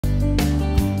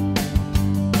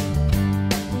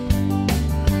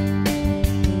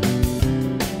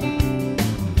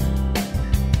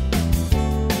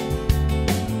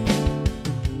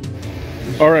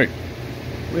All right.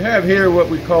 We have here what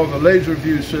we call the laser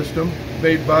view system,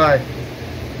 made by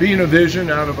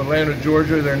Vision out of Atlanta,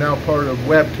 Georgia. They're now part of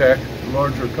WebTech, a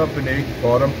larger company,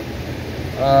 bought them.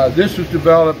 This was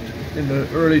developed in the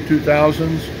early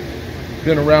 2000s,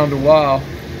 been around a while,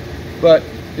 but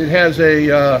it has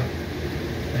a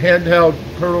handheld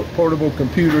portable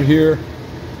computer here,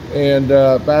 and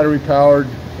battery powered,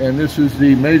 and this is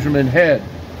the measurement head.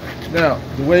 Now,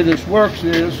 the way this works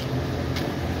is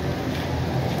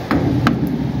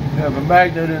you have a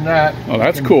magnet in that. Oh,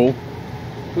 that's cool.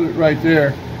 Put it right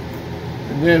there,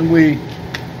 and then we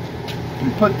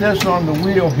put this on the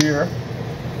wheel here,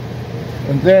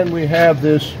 and then we have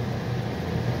this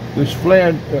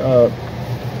flange,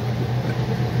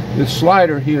 this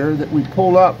slider here that we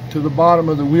pull up to the bottom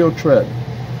of the wheel tread.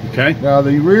 Okay. Now,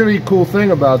 the really cool thing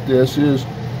about this is,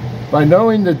 by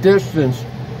knowing the distance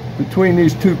between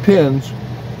these two pins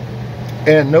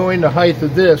and knowing the height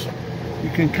of this, you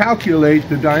can calculate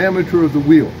the diameter of the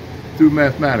wheel through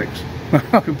mathematics.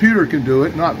 A computer can do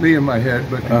it, not me in my head,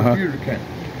 but the computer can.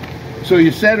 So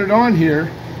you set it on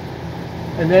here,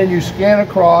 and then you scan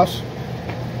across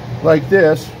like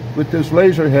this with this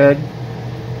laser head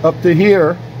up to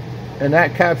here, and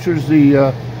that captures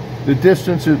the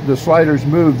distance that the sliders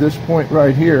move, this point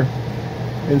right here.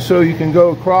 And so you can go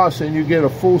across and you get a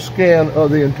full scan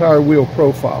of the entire wheel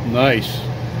profile. Nice.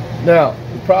 Now,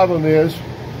 the problem is,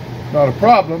 not a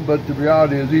problem, but the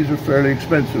reality is these are fairly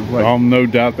expensive. Like no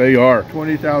doubt they are.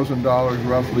 $20,000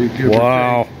 roughly, give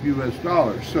Wow. or take, US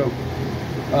dollars. So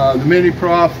the Mini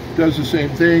Prof does the same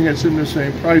thing. It's in the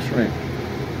same price range.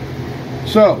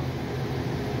 So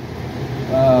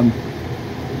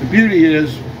the beauty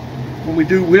is, when we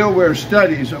do wheel wear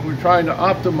studies and we're trying to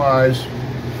optimize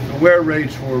the wear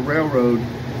rates for a railroad,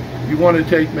 you want to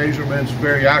take measurements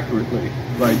very accurately,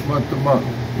 like month to month,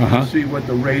 to see what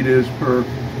the rate is per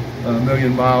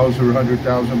million miles or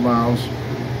 100,000 miles,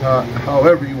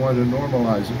 however you want to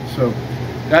normalize it. So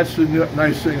that's the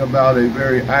nice thing about a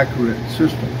very accurate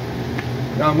system.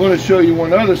 Now I'm going to show you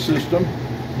one other system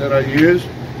that I use.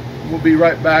 We'll be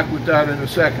right back with that in a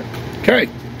second. Okay.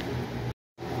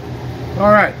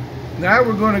 All right. Now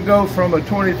we're going to go from a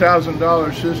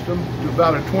 $20,000 system to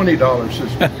about a $20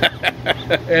 system.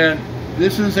 And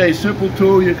this is a simple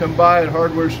tool you can buy at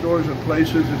hardware stores and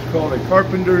places. It's called a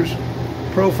carpenter's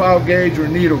profile gauge or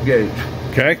needle gauge.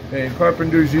 Okay. And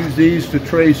carpenters use these to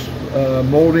trace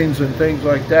moldings and things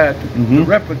like that to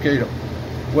replicate them.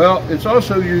 Well, it's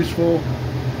also useful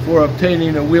for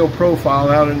obtaining a wheel profile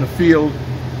out in the field.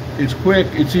 It's quick,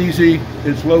 it's easy,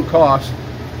 it's low cost.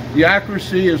 The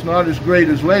accuracy is not as great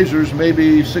as lasers,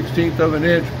 maybe 1/16 of an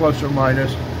inch plus or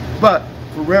minus, but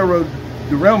for railroad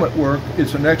derailment work,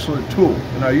 it's an excellent tool,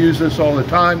 and I use this all the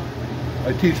time.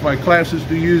 I teach my classes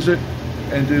to use it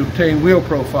and to obtain wheel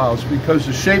profiles, because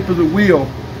the shape of the wheel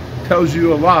tells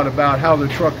you a lot about how the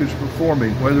truck is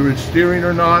performing, whether it's steering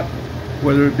or not,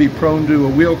 whether it be prone to a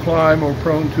wheel climb or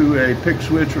prone to a pick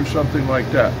switch or something like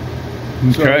that.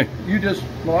 Okay. So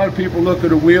a lot of people look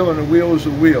at a wheel, and a wheel is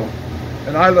a wheel.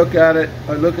 And I look at it,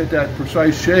 I look at that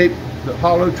precise shape, the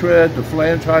hollow tread, the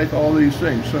flange height, all these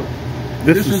things. So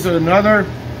this is another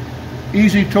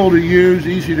easy tool to use,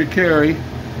 easy to carry.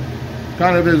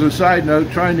 Kind of as a side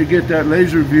note, trying to get that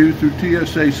laser view through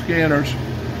TSA scanners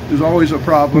is always a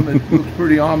problem. It looks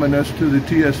pretty ominous to the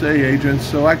TSA agents,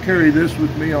 so I carry this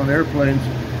with me on airplanes.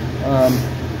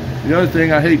 The other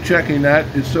thing, I hate checking that.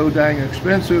 It's so dang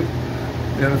expensive.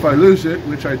 And if I lose it,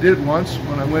 which I did once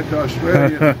when I went to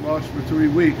Australia, and lost for 3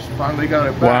 weeks, finally got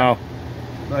it back. Wow.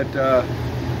 But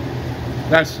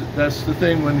that's the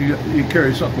thing when you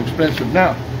carry something expensive.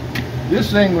 Now,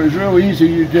 this thing was real easy.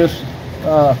 You just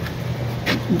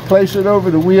you place it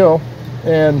over the wheel,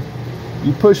 and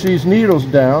you push these needles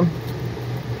down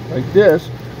like this.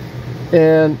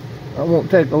 And I won't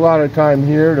take a lot of time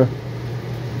here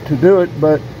to do it,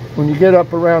 but when you get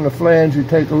up around the flange, you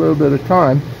take a little bit of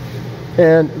time.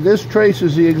 And this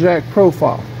traces the exact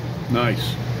profile.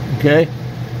 Nice. Okay,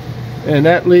 and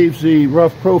that leaves the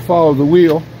rough profile of the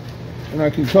wheel. And I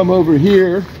can come over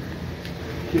here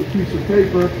to a piece of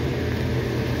paper.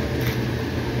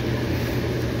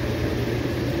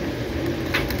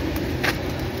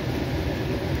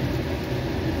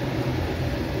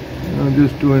 And I'm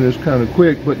just doing this kind of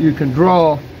quick, but you can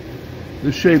draw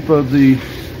the shape of the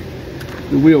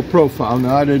wheel profile.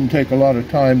 Now, I didn't take a lot of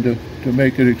time to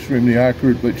make it extremely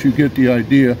accurate, but you get the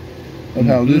idea of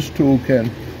how this tool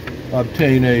can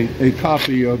obtain a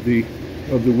copy of the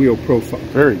wheel profile.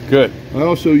 Very good. I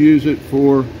also use it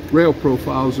for rail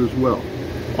profiles as well.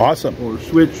 Awesome. Or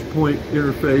switch point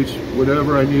interface,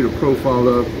 whatever I need a profile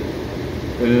of.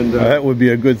 And that would be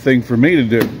a good thing for me to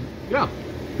do. Yeah.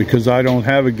 because I don't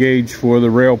have a gauge for the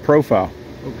rail profile.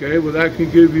 Okay, well that can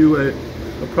give you a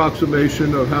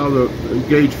approximation of how the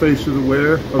gauge face of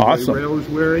the Awesome. rail is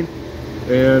wearing,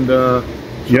 and some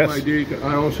Yes. idea.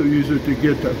 I also use it to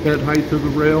get the head height of the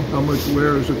rail, how much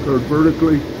wear has occurred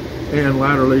vertically and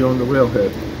laterally on the rail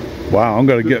head. Wow, I'm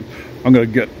gonna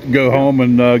go home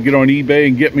and get on eBay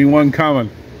and get me one coming.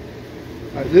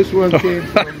 This one came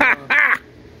from.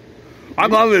 I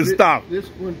love this stuff. This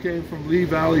one came from Lee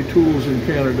Valley Tools in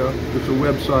Canada. It's a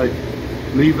website,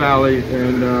 Lee Valley,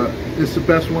 and it's the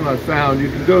best one I found. You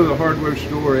can go to the hardware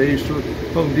store, Ace or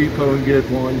Home Depot, and get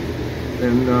one.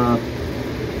 And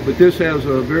but this has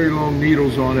very long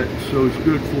needles on it, so it's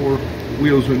good for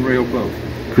wheels and rail both.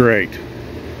 Great.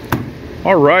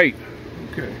 All right.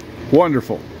 Okay.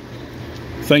 Wonderful.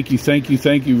 Thank you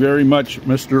very much,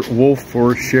 Mr. Wolf,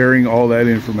 for sharing all that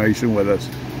information with us.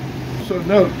 So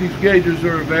note, these gauges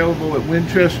are available at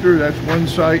Winchester. That's one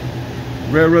site.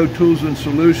 Railroad Tools and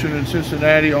Solution in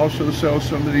Cincinnati also sells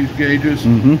some of these gauges.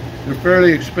 They're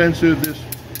fairly expensive. This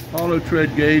hollow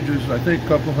tread gauge is, I think, a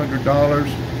couple $100.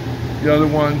 The other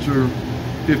ones are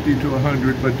 50 to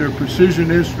 100, but they're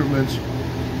precision instruments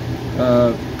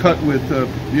cut with,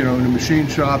 you know, in a machine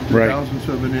shop to thousandths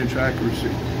of an inch accuracy.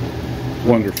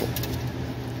 Wonderful.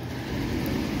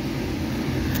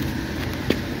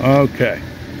 Okay.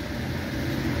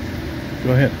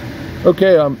 Go ahead.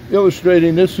 Okay, I'm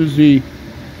illustrating. This is the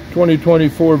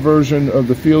 2024 version of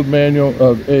the field manual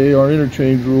of AAR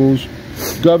interchange rules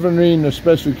governing the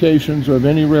specifications of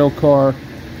any rail car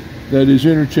that is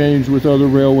interchanged with other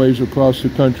railways across the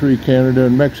country, Canada,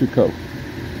 and Mexico.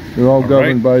 They're all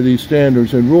governed by these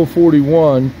standards. And Rule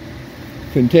 41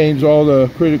 contains all the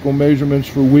critical measurements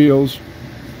for wheels.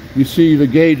 You see the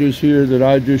gauges here that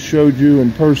I just showed you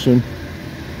in person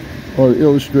are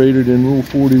illustrated in Rule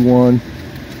 41.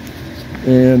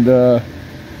 And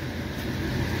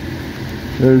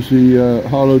there's the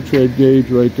hollow tread gauge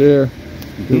right there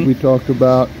that we talked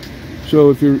about. So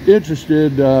if you're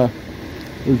interested,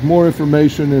 there's more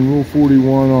information in Rule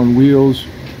 41 on wheels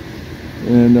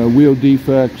and wheel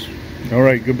defects. All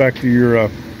right, go back to your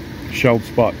shelled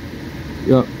spot.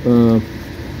 Yeah.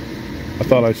 I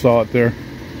thought I saw it there.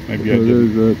 Maybe I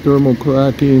didn't. There's thermal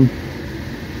cracking.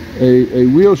 A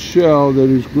wheel shell that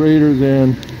is greater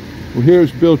than, well,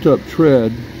 here's built up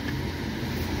tread,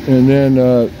 and then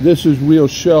this is wheel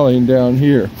shelling down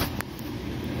here.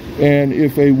 And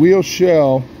if a wheel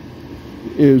shell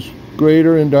is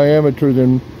greater in diameter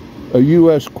than a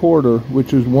US quarter,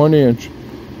 which is 1 inch,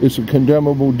 it's a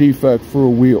condemnable defect for a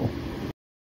wheel.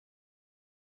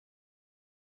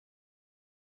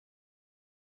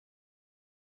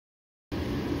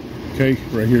 Okay,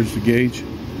 right here's the gauge.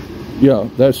 Yeah,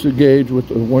 that's the gauge with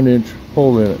the 1 inch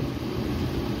hole in it.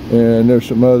 And there's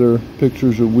some other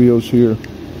pictures of wheels here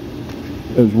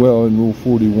as well in Rule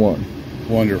 41.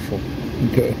 Wonderful.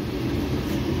 Okay.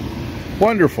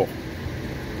 Wonderful.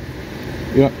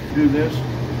 Yeah. Do this.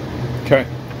 Okay.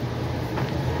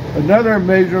 Another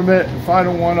measurement, the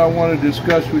final one I want to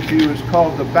discuss with you, is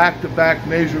called the back-to-back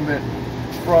measurement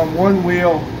from one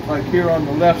wheel, like here on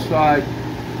the left side,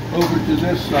 over to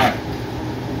this side.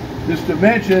 This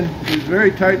dimension is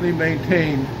very tightly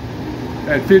maintained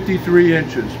at 53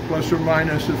 inches, plus or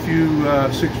minus a few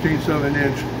 16ths of an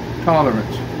inch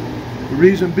tolerance. The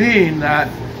reason being that,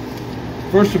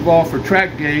 first of all, for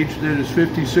track gauge that is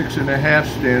 56.5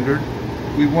 standard,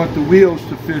 we want the wheels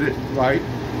to fit it right.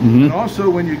 And also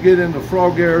when you get in the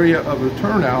frog area of a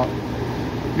turnout,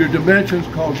 your dimensions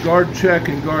called guard check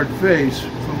and guard face,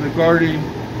 from the guarding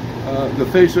the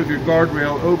face of your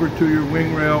guardrail over to your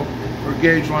wing rail or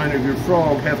gauge line of your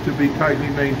frog, have to be tightly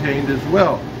maintained as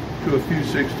well, to a few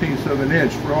 16ths of an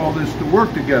inch for all this to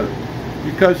work together.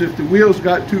 Because if the wheels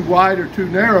got too wide or too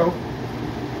narrow,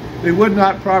 they would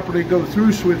not properly go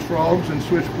through switch frogs and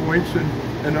switch points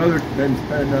and other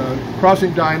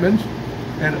crossing diamonds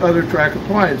and other track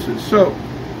appliances. So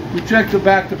we check the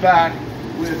back-to-back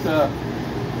with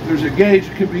there's a gauge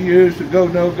that can be used to go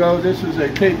no-go. This is a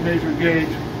tape measure gauge,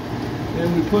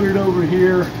 and we put it over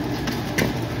here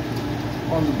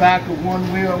on the back of one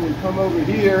wheel. We come over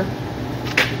here,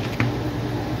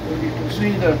 and you can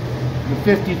see the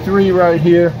 53 right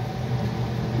here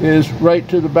is right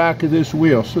to the back of this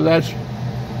wheel. So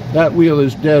that wheel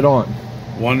is dead on.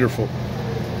 Wonderful.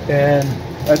 And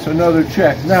that's another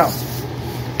check. Now,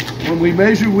 when we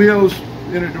measure wheels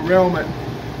in a derailment,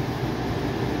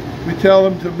 we tell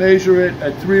them to measure it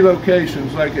at 3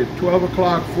 locations, like at 12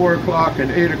 o'clock, 4 o'clock, and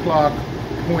 8 o'clock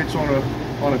points on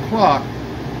a clock,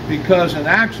 because an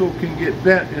axle can get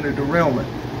bent in a derailment.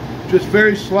 Just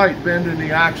very slight bend in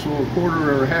the axle, a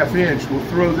quarter or a half inch, will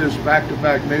throw this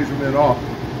back-to-back measurement off.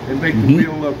 and make the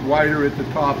wheel look wider at the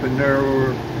top and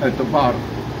narrower at the bottom.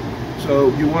 So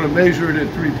you want to measure it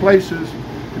at 3 places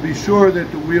to be sure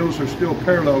that the wheels are still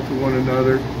parallel to one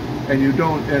another and you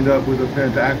don't end up with a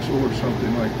bent axle or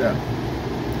something like that.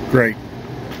 Great.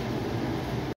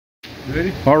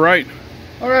 Ready? All right.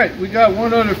 All right, we got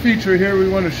one other feature here we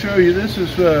want to show you. This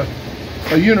is a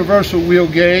universal wheel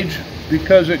gauge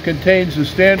because it contains the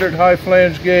standard high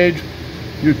flange gauge,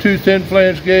 your 2 thin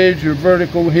flange gauge, your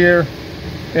vertical here,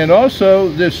 and also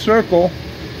this circle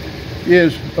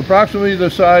is approximately the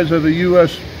size of a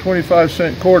US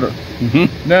 25-cent quarter.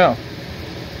 Now,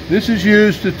 this is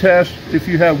used to test if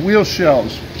you have wheel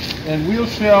shells, and wheel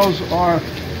shells are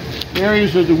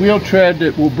areas of the wheel tread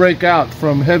that will break out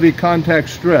from heavy contact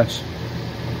stress.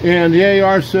 And the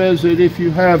AR says that if you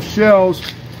have shells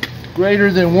greater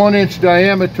than 1 inch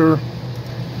diameter,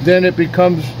 then it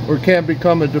becomes or can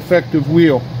become a defective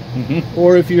wheel.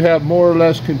 Or if you have more or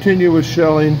less continuous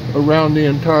shelling around the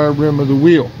entire rim of the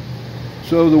wheel.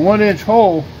 So the 1 inch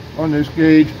hole on this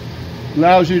gauge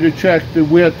allows you to check the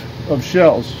width of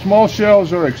shells. Small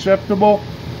shells are acceptable,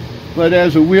 but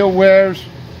as the wheel wears,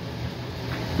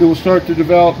 it will start to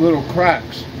develop little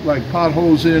cracks like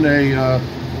potholes in a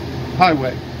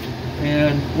highway.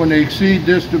 And when they exceed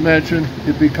this dimension,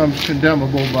 it becomes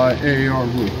condemnable by AAR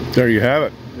rule. There you have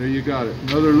it. There you got it.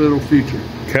 Another little feature.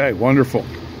 Okay, wonderful.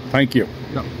 Thank you.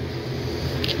 Yep.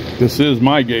 This is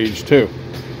my gauge too.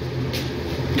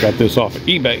 Got this off of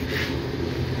eBay.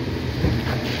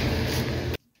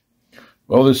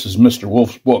 Well, this is Mr.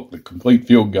 Wolf's book, The Complete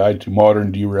Field Guide to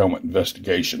Modern Derailment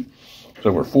Investigation. It's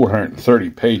over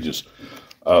 430 pages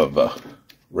of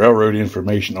railroad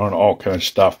information on all kinds of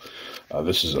stuff.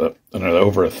 This is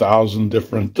over 1,000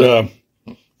 different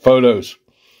photos.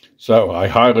 So I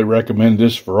highly recommend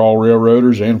this for all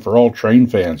railroaders and for all train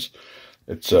fans.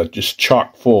 It's just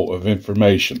chock full of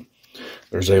information.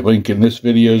 There's a link in this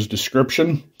video's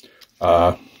description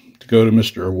to go to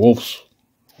Mr. Wolf's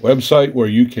website where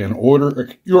you can order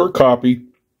your copy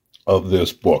of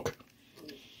this book.